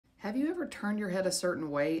Have you ever turned your head a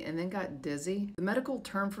certain way and then got dizzy? The medical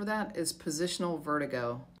term for that is positional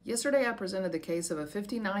vertigo. Yesterday I presented the case of a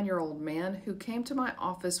 59-year-old man who came to my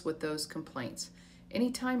office with those complaints.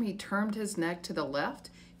 Anytime he turned his neck to the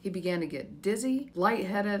left, he began to get dizzy,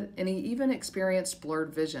 lightheaded, and he even experienced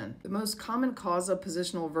blurred vision. The most common cause of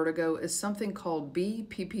positional vertigo is something called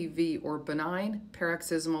BPPV, or benign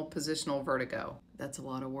paroxysmal positional vertigo. That's a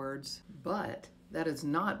lot of words, but that is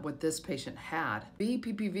not what this patient had.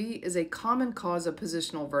 BPPV is a common cause of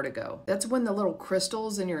positional vertigo. That's when the little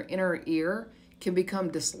crystals in your inner ear can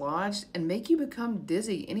become dislodged and make you become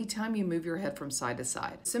dizzy anytime you move your head from side to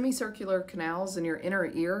side. Semicircular canals in your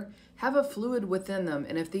inner ear have a fluid within them,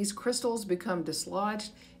 and if these crystals become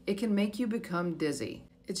dislodged, it can make you become dizzy.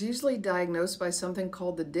 It's usually diagnosed by something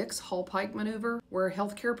called the Dix-Hallpike maneuver, where a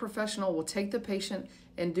healthcare professional will take the patient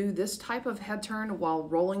and do this type of head turn while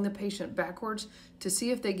rolling the patient backwards to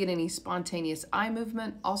see if they get any spontaneous eye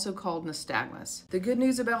movement, also called nystagmus. The good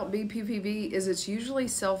news about BPPV is it's usually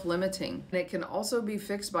self-limiting, and it can also be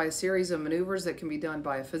fixed by a series of maneuvers that can be done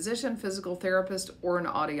by a physician, physical therapist, or an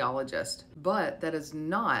audiologist. But that is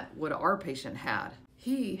not what our patient had.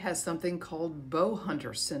 He has something called bow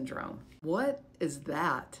hunter syndrome. What is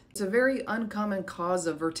that? It's a very uncommon cause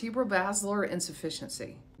of vertebral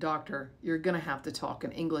insufficiency. Doctor, you're gonna have to talk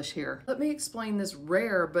in English here. Let me explain this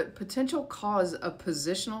rare but potential cause of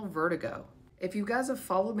positional vertigo. If you guys have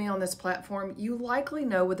followed me on this platform, you likely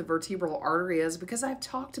know what the vertebral artery is because I've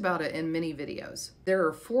talked about it in many videos. There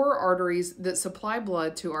are 4 arteries that supply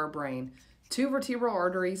blood to our brain, 2 vertebral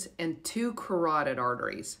arteries and 2 carotid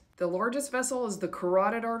arteries. The largest vessel is the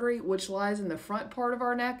carotid artery, which lies in the front part of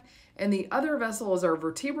our neck, and the other vessel is our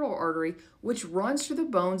vertebral artery, which runs through the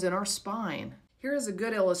bones in our spine. Here is a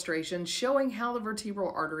good illustration showing how the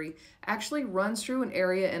vertebral artery actually runs through an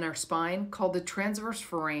area in our spine called the transverse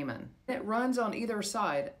foramen. It runs on either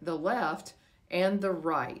side, the left and the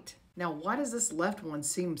right. Now, why does this left one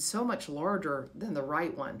seem so much larger than the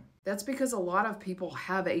right one? That's because a lot of people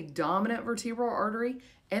have a dominant vertebral artery,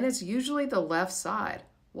 and it's usually the left side.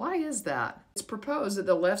 Why is that? It's proposed that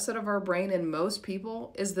the left side of our brain in most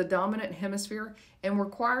people is the dominant hemisphere and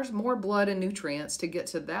requires more blood and nutrients to get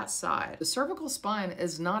to that side. The cervical spine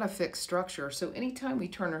is not a fixed structure, so anytime we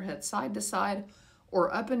turn our head side to side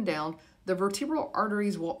or up and down, the vertebral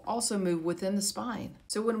arteries will also move within the spine.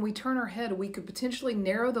 So when we turn our head, we could potentially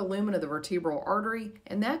narrow the lumen of the vertebral artery,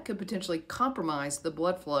 and that could potentially compromise the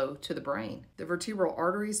blood flow to the brain. The vertebral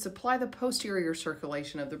arteries supply the posterior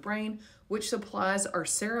circulation of the brain, which supplies our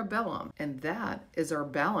cerebellum, and that is our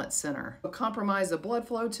balance center. A compromise of blood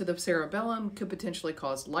flow to the cerebellum could potentially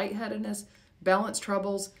cause lightheadedness, balance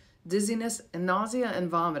troubles, dizziness, and nausea and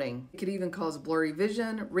vomiting. It could even cause blurry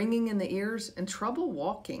vision, ringing in the ears, and trouble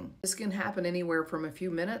walking. This can happen anywhere from a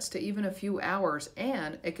few minutes to even a few hours,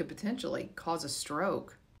 and it could potentially cause a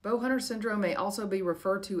stroke. Bow hunter syndrome may also be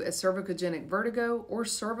referred to as cervicogenic vertigo or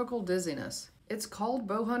cervical dizziness. It's called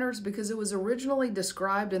bow hunters because it was originally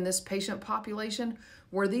described in this patient population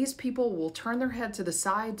where these people will turn their head to the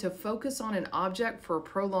side to focus on an object for a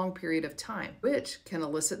prolonged period of time, which can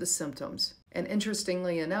elicit the symptoms. And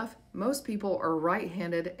interestingly enough, most people are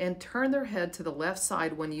right-handed and turn their head to the left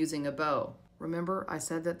side when using a bow. Remember I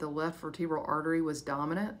said that the left vertebral artery was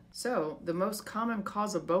dominant? So the most common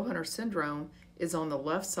cause of bow hunter syndrome is on the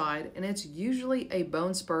left side, and it's usually a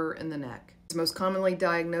bone spur in the neck. It's most commonly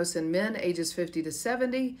diagnosed in men ages 50 to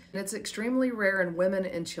 70, and it's extremely rare in women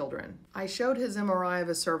and children. I showed his MRI of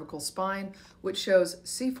his cervical spine, which shows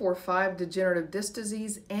C4-5 degenerative disc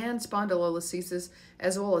disease and spondylolisthesis,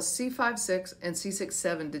 as well as C5-6 and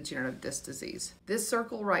C6-7 degenerative disc disease. This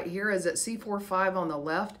circle right here is at C4-5 on the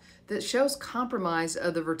left that shows compromise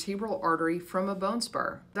of the vertebral artery from a bone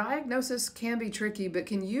spur. Diagnosis can be tricky, but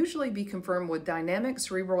can usually be confirmed with dynamic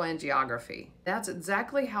cerebral angiography. That's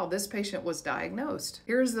exactly how this patient was diagnosed.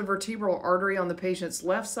 Here's the vertebral artery on the patient's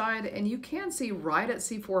left side, and you can see right at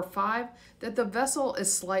C4-5 that the vessel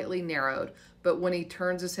is slightly narrowed, but when he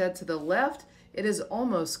turns his head to the left, it is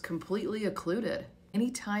almost completely occluded.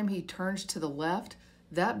 Anytime he turns to the left,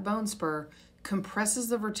 that bone spur compresses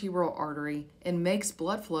the vertebral artery and makes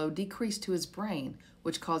blood flow decrease to his brain,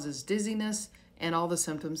 which causes dizziness and all the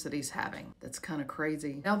symptoms that he's having. That's kind of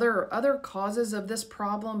crazy. Now, there are other causes of this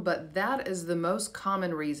problem, but that is the most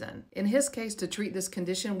common reason. In his case, to treat this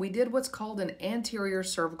condition, we did what's called an anterior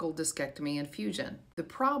cervical discectomy and fusion. The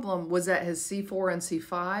problem was at his C4 and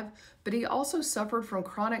C5, but he also suffered from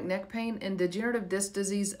chronic neck pain and degenerative disc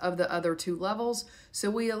disease of the other 2 levels, so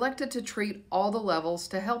we elected to treat all the levels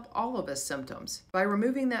to help all of his symptoms. By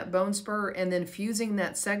removing that bone spur and then fusing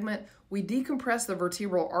that segment, we decompress the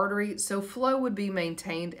vertebral artery so flow would be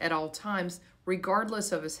maintained at all times,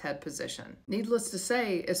 regardless of his head position. Needless to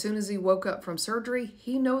say, as soon as he woke up from surgery,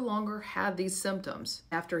 he no longer had these symptoms.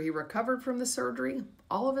 After he recovered from the surgery,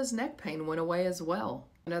 all of his neck pain went away as well.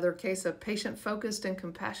 Another case of patient-focused and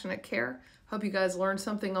compassionate care. Hope you guys learned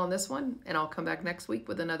something on this one, and I'll come back next week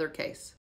with another case.